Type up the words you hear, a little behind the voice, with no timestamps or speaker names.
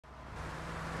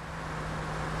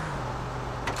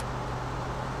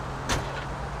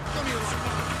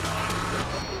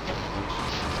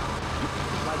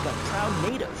Like a proud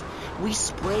native, we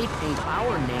spray paint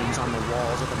our names on the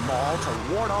walls of the mall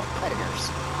to ward off predators.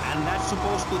 And that's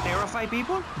supposed to terrify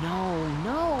people? No.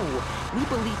 We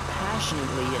believe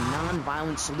passionately in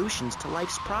non-violent solutions to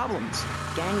life's problems.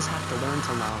 Gangs have to learn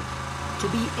to love, to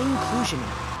be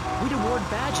inclusionary. We'd award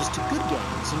badges to good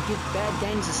gangs and give bad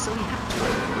gangs a silly hat to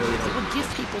wear. It would give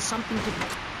people something to...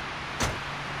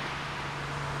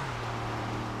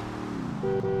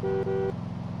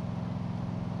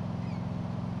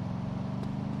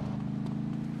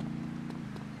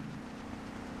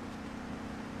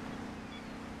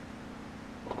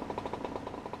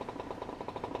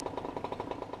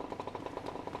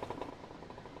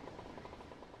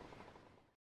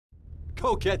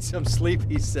 Go get some sleep,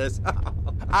 he says.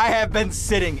 I have been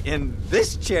sitting in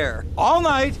this chair all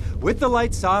night with the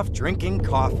lights off, drinking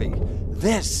coffee.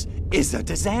 This is a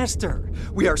disaster.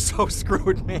 We are so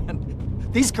screwed, man.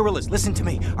 These gorillas, listen to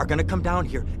me, are gonna come down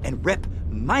here and rip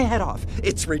my head off.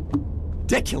 It's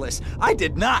ridiculous. I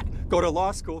did not go to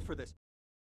law school for this.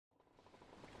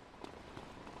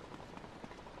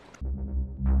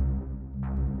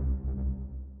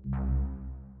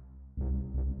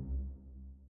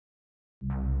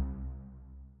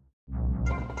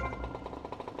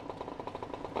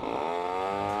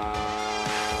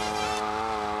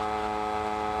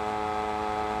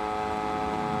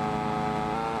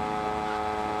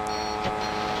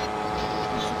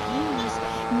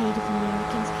 Native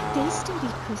Americans, they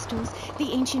studied crystals,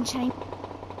 the ancient Chinese.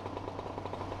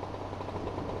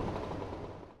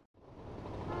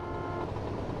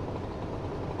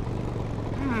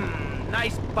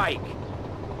 Nice bike.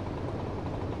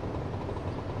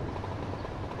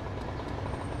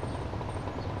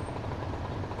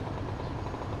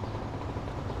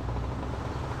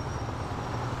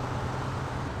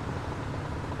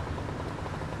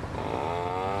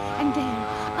 And there,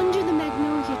 under the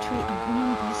magnolia tree, a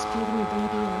woman breastfeeding a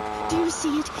baby elk. Do you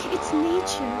see it? It's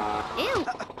nature. Ew.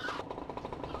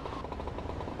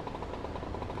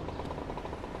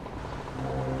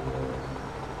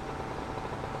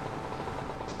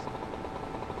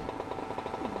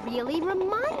 Really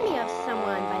remind me of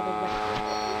someone, by the way.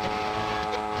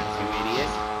 You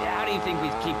idiot. How do you think we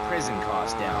keep prison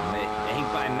costs down? It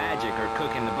ain't by magic or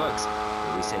cooking the books.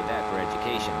 We save that for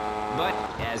education. But,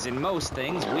 as in most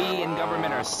things, we in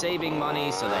government are saving money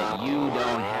so that you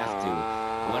don't have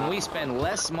to. When we spend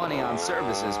less money on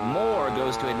services, more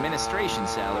goes to administration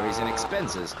salaries and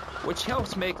expenses, which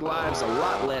helps make lives a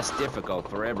lot less difficult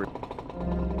for everyone.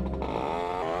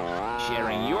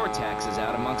 Sharing your taxes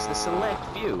out amongst the select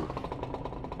few.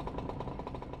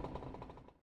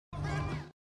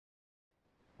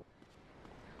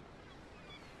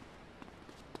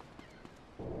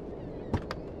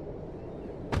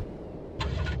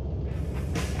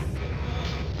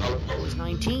 I was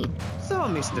 19. So,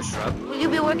 Mr. Shrub. Will you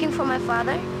be working for my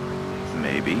father?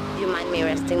 Maybe. You mind me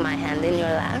resting my hand in your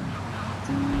lap?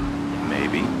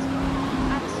 Maybe.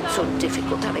 So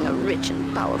difficult having a rich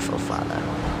and powerful father.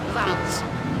 Vamos.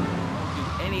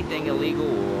 Do anything illegal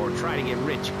or try to get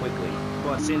rich quickly.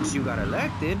 But since you got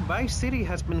elected, Vice City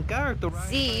has been characterized...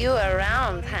 See you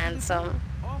around, handsome.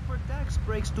 Offer tax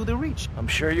breaks to the rich. I'm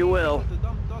sure you will. To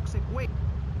dump toxic waste.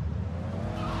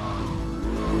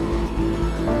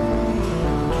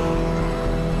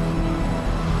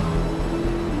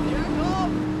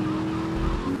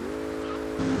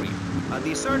 A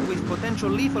dessert with potential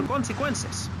lethal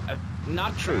consequences.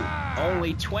 Not true.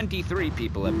 Only 23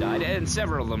 people have died, and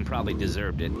several of them probably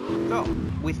deserved it. So,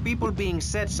 with people being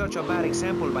set such a bad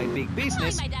example by big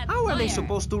business, how are they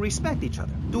supposed to respect each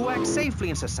other, to act safely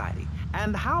in society?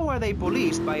 And how are they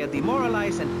policed by a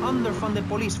demoralized and underfunded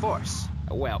police force?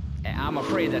 Well, I'm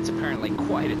afraid that's apparently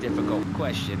quite a difficult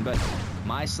question, but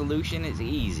my solution is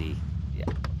easy.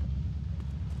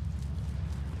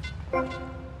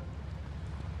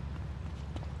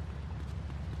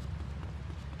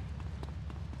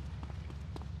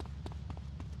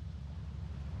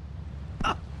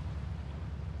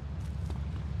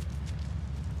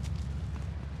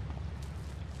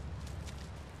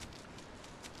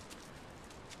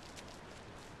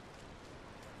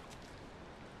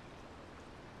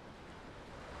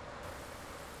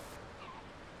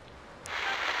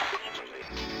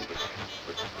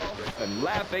 And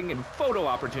laughing and photo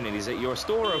opportunities at your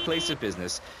store or place of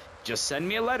business. Just send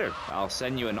me a letter. I'll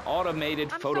send you an automated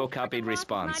photocopied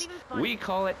response. We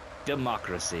call it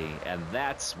democracy, and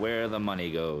that's where the money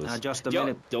goes. Just a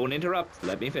minute. Don't interrupt.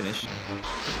 Let me finish.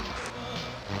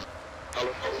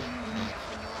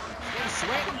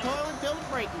 Sweat and toil until it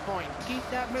breaks. tipping point and keep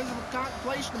that miserable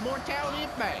contemplation of mortality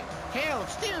at bay. Hell, if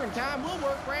steering time, we'll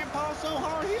work Grandpa so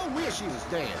hard he'll wish he was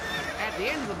dead. At the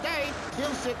end of the day,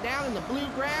 he'll sit down in the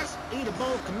bluegrass, eat a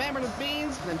bowl of commemorative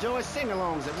beans, and enjoy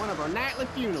sing-alongs at one of our nightly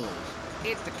funerals.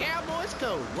 It's the cowboy's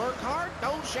code. Work hard,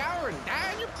 don't shower, and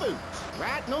die in your boots.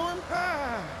 Right, Norm?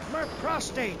 Ah, my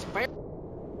prostate.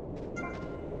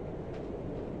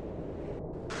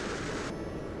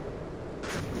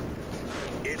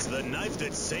 It's the knife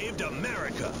that saved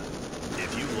America.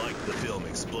 If you like the film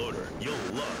Exploder, you'll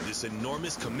love this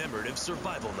enormous commemorative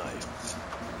survival knife.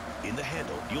 In the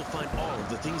handle, you'll find all of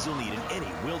the things you'll need in any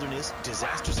wilderness,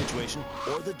 disaster situation,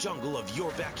 or the jungle of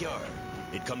your backyard.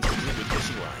 It comes complete with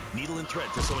fishing line, needle and thread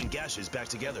for sewing gashes back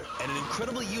together, and an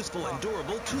incredibly useful and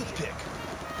durable toothpick.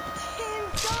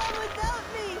 Can't go without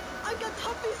me! I've got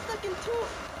Tuffy stuck in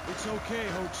tooth! It's okay,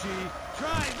 Ho-Chi.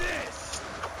 Try this!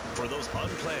 For those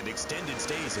unplanned extended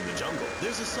stays in the jungle,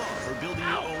 there's a saw for building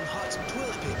your own hut,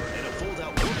 toilet paper, and a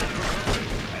fold-out wood for covering,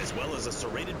 as well as a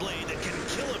serrated blade that can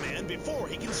kill a man before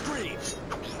he can scream.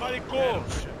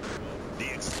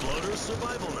 The Exploder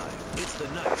Survival Knife. It's the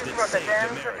knife that saved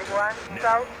America.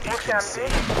 Now, it can save.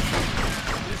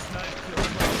 This knife killed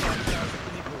 25,000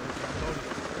 people in Cambodia.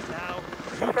 Now,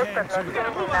 you can too.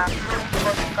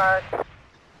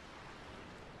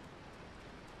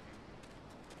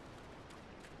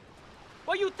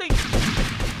 What you think?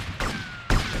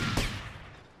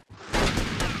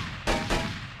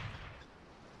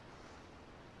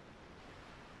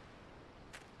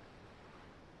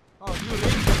 Oh, you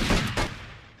leave.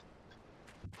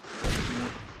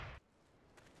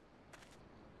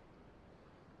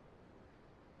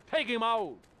 Take him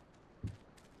out.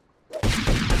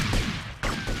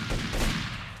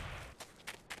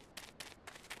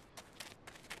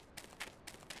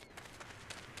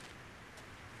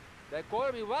 They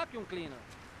call me vacuum cleaner.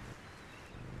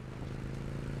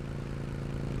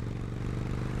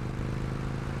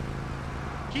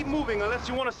 Keep moving unless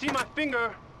you want to see my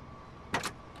finger.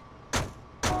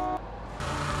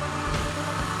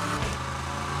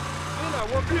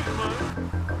 What is man?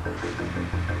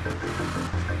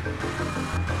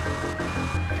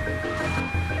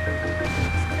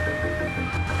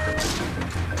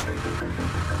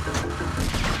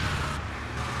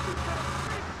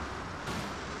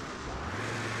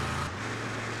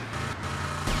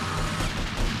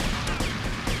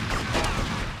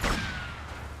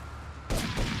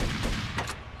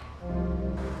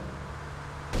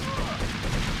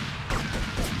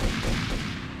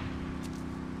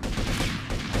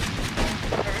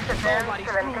 Nobody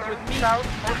screws with me. South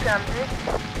Mozambique.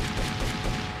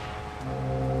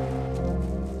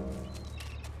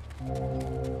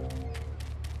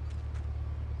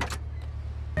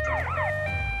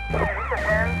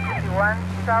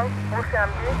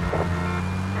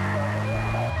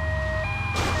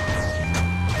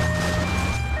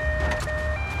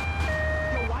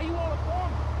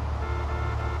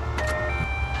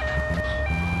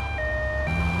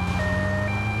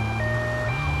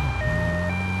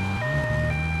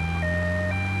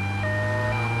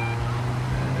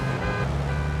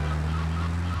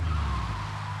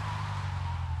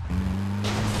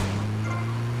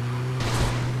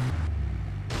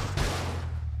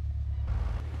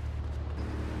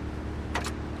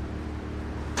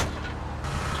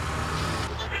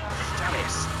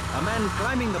 A man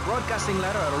climbing the broadcasting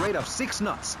ladder at a rate of 6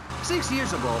 knots. 6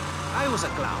 years ago, I was a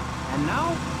clown, and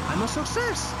now I'm a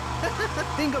success.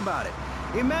 Think about it.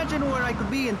 Imagine where I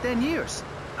could be in 10 years.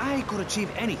 I could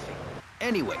achieve anything.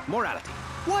 Anyway, morality.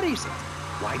 What is it?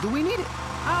 Why do we need it?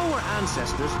 Our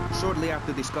ancestors, shortly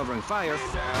after discovering fire,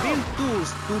 built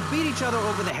tools to beat each other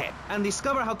over the head and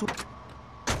discover how to...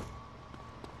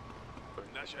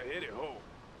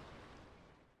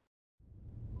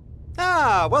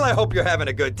 Ah, well, I hope you're having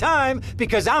a good time,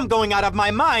 because I'm going out of my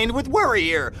mind with worry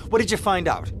here. What did you find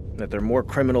out? That there are more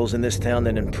criminals in this town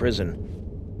than in prison.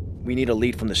 We need a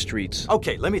lead from the streets.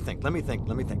 Okay, let me think.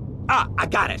 Ah, I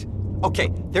got it.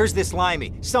 Okay, there's this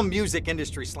Limey, some music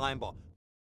industry slimeball.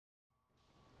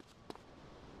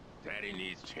 Daddy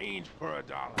needs change for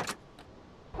 $1.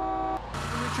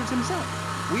 Richards himself.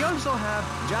 We also have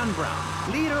John Brown,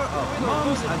 leader of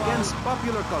Moms Against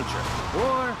Popular Culture,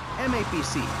 or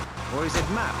MAPC. Or is it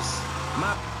MAPS?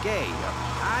 MAP gay?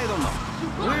 I don't know.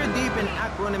 We're deep in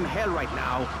acronym hell right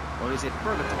now. Or is it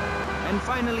purgatory? And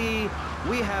finally,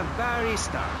 we have Barry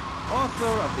Starr,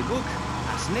 author of the book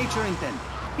As Nature Intended.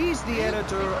 He's the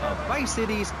editor of Vice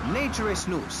City's Naturist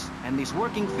News, and is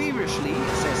working feverishly,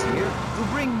 it says here, to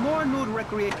bring more nude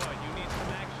recreation.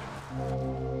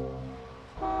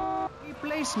 We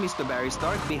place Mr. Barry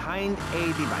Stark behind a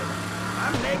divider.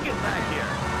 I'm naked back here.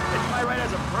 It's my right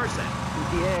as a person.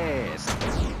 Yes.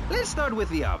 Let's start with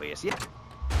the obvious, yeah?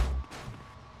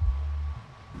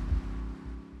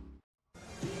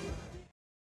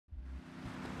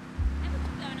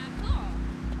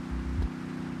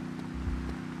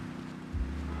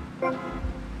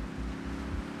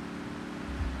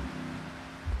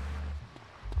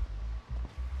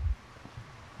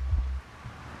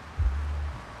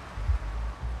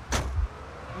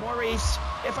 Maurice,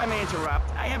 if I may interrupt,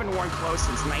 I haven't worn clothes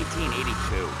since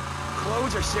 1982.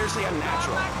 Clothes are seriously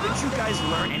unnatural. Didn't you guys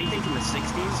learn anything from the 60s?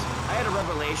 I had a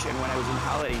revelation when I was in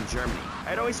holiday in Germany.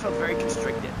 I'd always felt very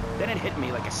constricted. Then it hit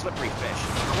me like a slippery fish.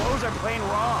 Clothes are plain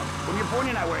wrong. When you're born,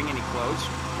 you're not wearing any clothes.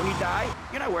 When you die,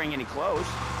 you're not wearing any clothes.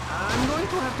 I'm going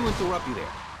to have to interrupt you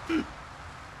there.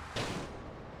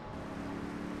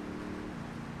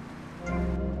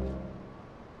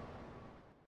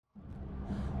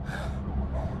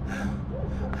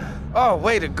 Oh,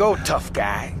 way to go, tough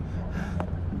guy.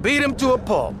 Beat him to a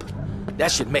pulp.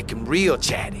 That should make him real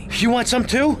chatty. You want some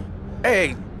too?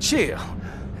 Hey, chill.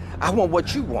 I want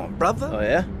what you want, brother. Oh,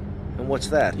 yeah? And what's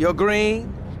that? Your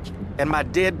green and my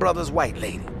dead brother's white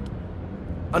lady.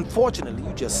 Unfortunately,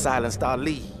 you just silenced our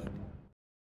lead.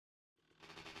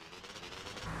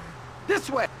 This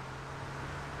way.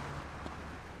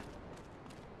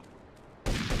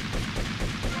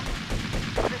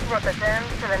 This was a 10-17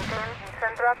 in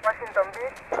Central Washington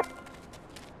Beach.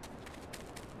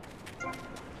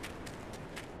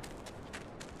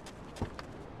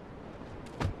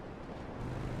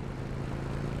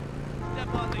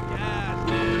 Step on the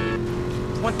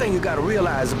gas. One thing you gotta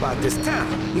realize about this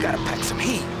town, you gotta pack some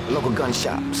heat. The local gun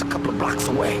shop's a couple of blocks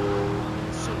away.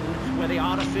 Soon, where the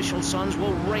artificial suns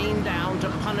will rain down to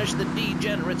punish the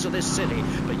degenerates of this city.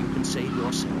 But you can save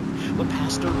yourself. The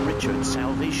Pastor Richard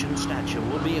Salvation Statue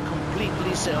will be a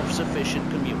completely self-sufficient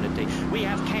community. We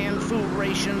have canned food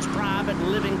rations, private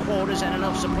living quarters, and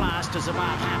enough supplies to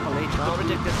survive happily the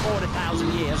predicted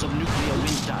 40,000 years of nuclear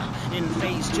winter. In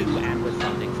Phase 2, and with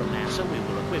funding from NASA, we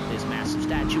will equip this massive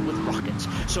statue with rockets.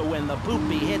 So when the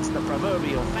poopy hits the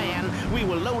proverbial fan, we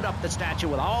will load up the statue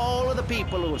with all of the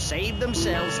people who have saved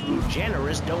themselves through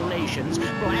generous donations,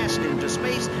 blast into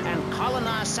space, and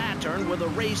colonize Saturn with a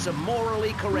race of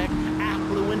morally correct,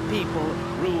 affluent people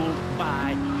ruled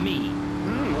by me.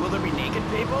 Will there be naked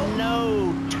people?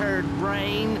 No, turd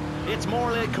brain. It's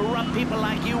morally corrupt people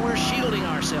like you we're shielding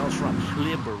ourselves from.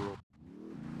 Liberal.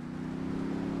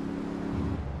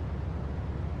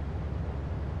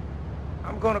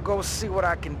 I'm gonna go see what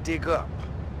I can dig up.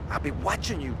 I'll be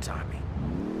watching you, Tommy.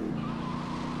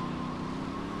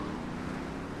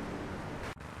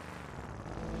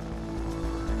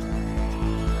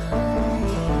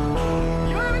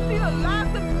 You haven't seen the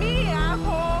last of me,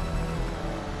 asshole!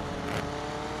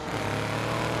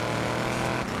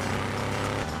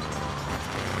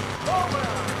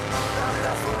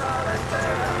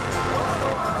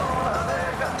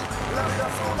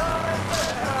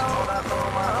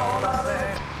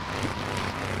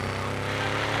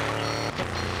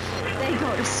 They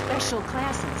go to special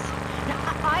classes. Now,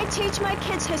 I teach my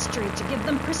kids history to give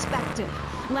them perspective.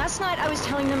 Last night I was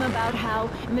telling them about how...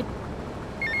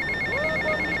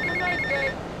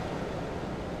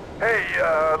 Hey,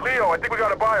 Leo, I think we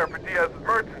got a buyer for Diaz's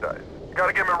merchandise. You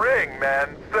gotta give him a ring,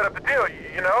 man. Set up the deal,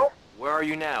 you know? Where are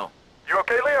you now? You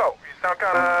okay, Leo? You sound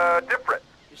kinda different.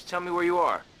 Just tell me where you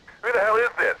are. Who the hell is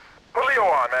this? Put Leo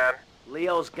on, man.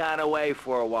 Leo's gone away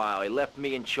for a while. He left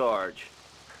me in charge.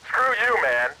 Screw you,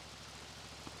 man.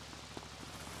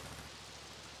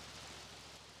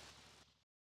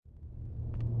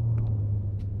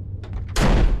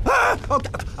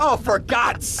 Oh, for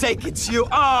God's sake, it's you.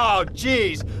 Oh,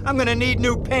 jeez. I'm gonna need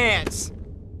new pants.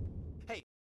 Hey.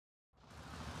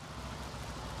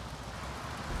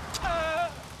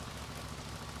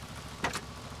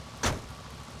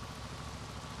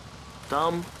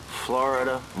 Dumb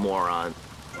Florida moron.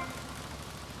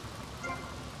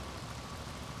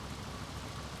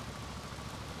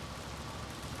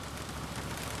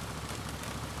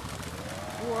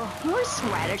 or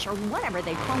horseradish or whatever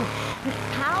they call it.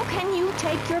 How can you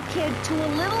take your kid to a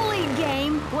Little League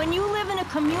game when you live in a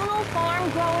communal farm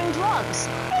growing drugs?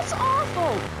 It's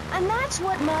awful. And that's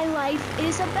what my life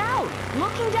is about,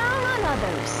 looking down on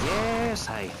others. Yes,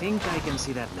 I think I can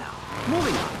see that now.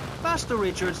 Moving on. Pastor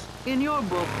Richards, in your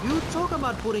book, you talk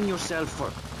about putting yourself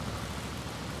first.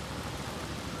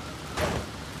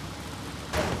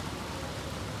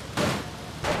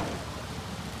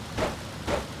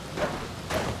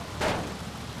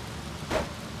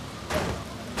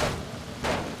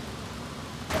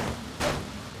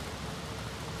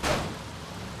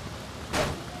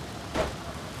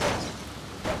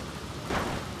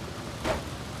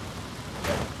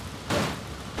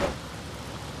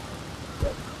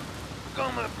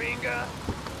 finger?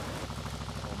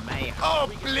 Oh, man. Oh,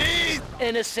 please!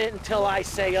 Innocent until I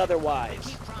say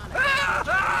otherwise.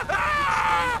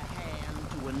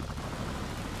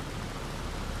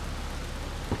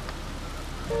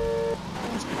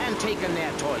 And taken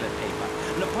their toilet paper.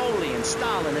 Napoleon,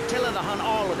 Stalin, Attila the Hun,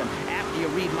 all of them. After you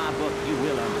read my book, you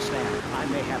will understand. I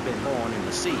may have been born in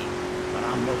the sea, but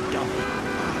I'm no dummy.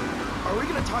 Are we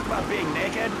gonna talk about being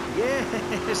naked?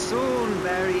 Yeah, soon,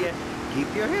 Barry.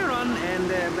 Keep your hair on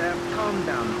and calm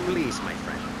down, please, my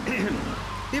friend.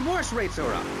 Divorce rates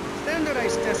are up.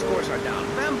 Standardized test scores are down.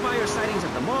 Vampire sightings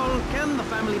at the mall. Can the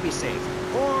family be saved?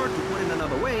 Or, to put it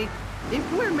another way, if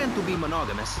we're meant to be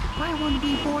monogamous, why won't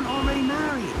we be born already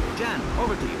married? Jan,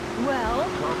 over to you. Well,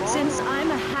 since I'm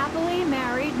a happily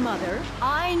married mother,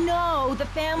 I know the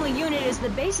family unit is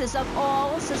the basis of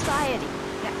all society.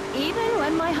 Now, even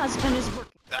when my husband is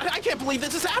working. I can't believe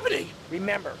this is happening!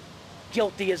 Remember,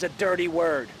 guilty is a dirty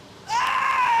word.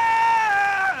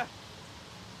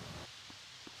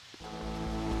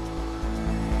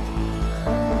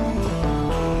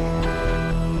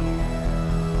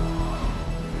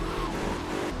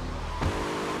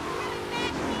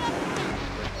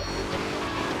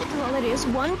 Well, it is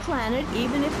one planet,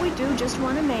 even if we do just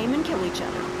want to maim and kill each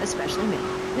other, especially me.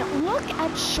 Now, look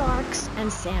at sharks and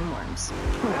sandworms.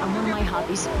 One of my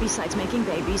hobbies, besides making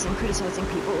babies and criticizing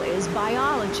people, is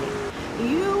biology.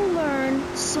 You learn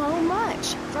so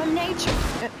much from nature.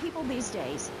 People these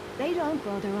days, they don't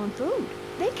grow their own food.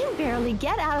 They can barely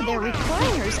get out of their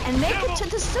recliners and make it to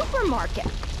the supermarket.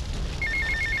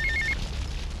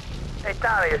 Hey,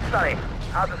 Tommy, it's Sonny.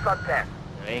 How's the suntan?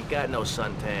 I ain't got no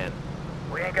suntan.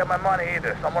 We ain't got my money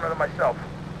either, so I'm one of them myself.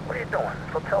 What are you doing?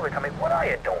 So tell me, Tommy, what are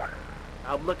you doing?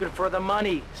 I'm looking for the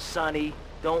money, Sonny.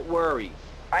 Don't worry.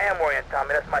 I am worrying,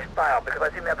 Tommy. That's my style, because I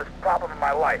seem to have this problem in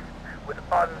my life with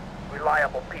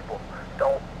unreliable people.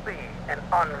 Don't be an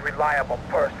unreliable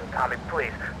person, Tommy,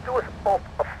 please. Do us both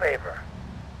a favor.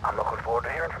 I'm looking forward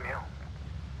to hearing from you.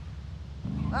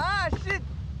 Ah, shit!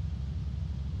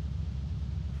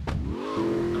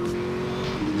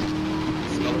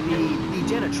 The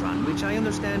Genetron, which I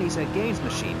understand is a games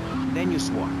machine. Then you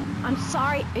swore. I'm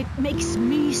sorry, it makes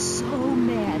me so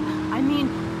mad. I mean,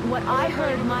 what I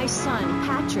heard my son,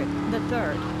 Patrick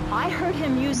III, I heard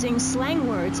him using slang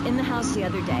words in the house the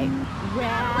other day.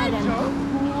 Rad and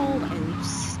cool and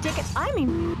stick it. I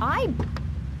mean,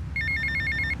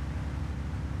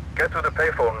 Get to the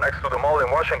payphone next to the mall in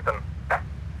Washington.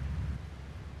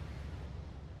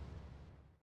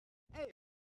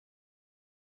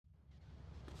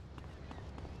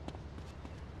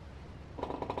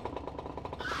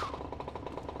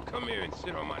 Come here and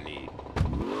sit on my knee.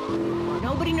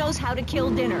 Nobody knows how to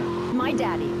kill dinner. My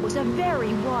daddy was a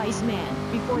very wise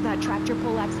man. Before that tractor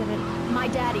pull accident, my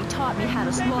daddy taught me how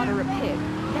to slaughter a pig.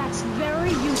 That's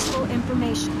very useful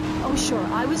information. Oh, sure,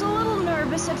 I was a little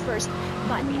nervous at first,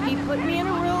 but he put me in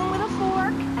a room with a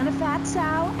fork and a fat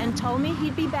sow and told me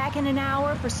he'd be back in an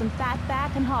hour for some fat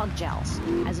back and hog gels.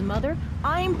 As a mother,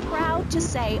 I'm proud to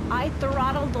say I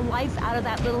throttled the life out of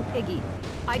that little piggy.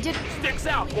 I did. Sticks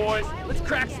out, boys. Let's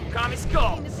crack some commie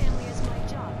skulls.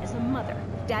 As a mother.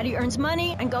 Daddy earns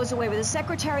money and goes away with his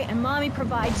secretary, and Mommy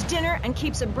provides dinner and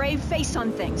keeps a brave face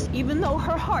on things, even though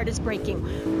her heart is breaking.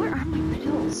 Where are my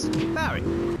pills? Barry,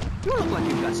 you look like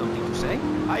you've got something to say.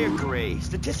 I agree.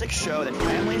 Statistics show that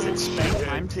families that spend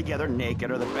time together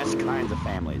naked are the best kinds of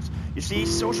families. You see,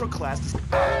 social class...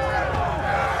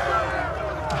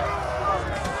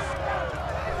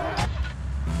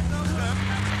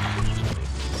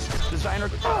 Designer...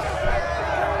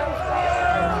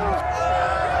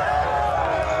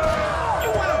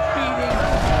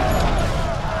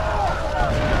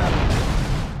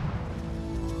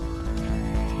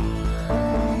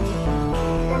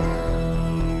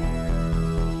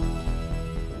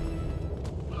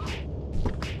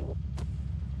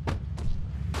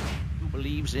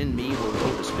 In me will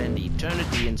go to spend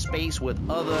eternity in space with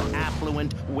other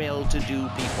affluent, well-to-do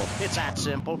people. It's that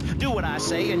simple. Do what I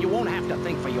say and you won't have to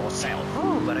think for yourself.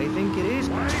 Oh, but I think it is.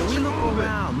 Do we look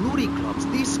around? Nudie clubs,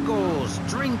 discos,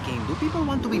 drinking. Do people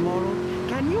want to be moral?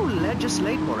 Can you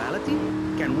legislate morality?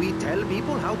 Can we tell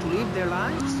people how to live their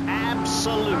lives?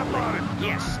 Absolutely.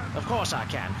 Yes, of course I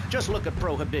can. Just look at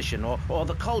Prohibition or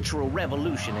the Cultural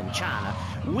Revolution in China.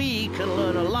 We can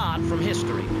learn a lot from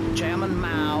history. Chairman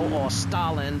Mao or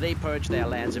Stalin, they purged their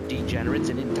lands of degenerates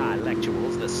and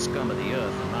intellectuals, the scum of the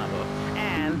earth in my book.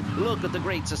 And look at the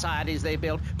great societies they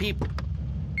built. People...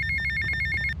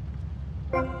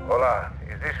 Hola,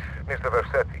 is this Mr.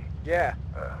 Versetti? Yeah.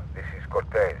 This is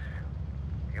Cortez.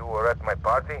 You You were at my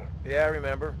party? Yeah, I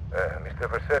remember. Mr.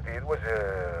 Versetti, it was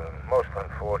a most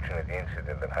unfortunate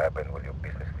incident that happened with your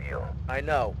business deal. I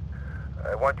know.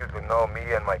 I want you to know me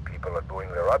and my people are doing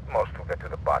their utmost to get to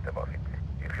the bottom of it.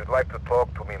 If you'd like to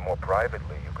talk to me more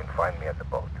privately, you can find me at the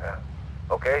boat, huh?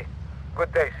 Okay?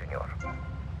 Good day, senor.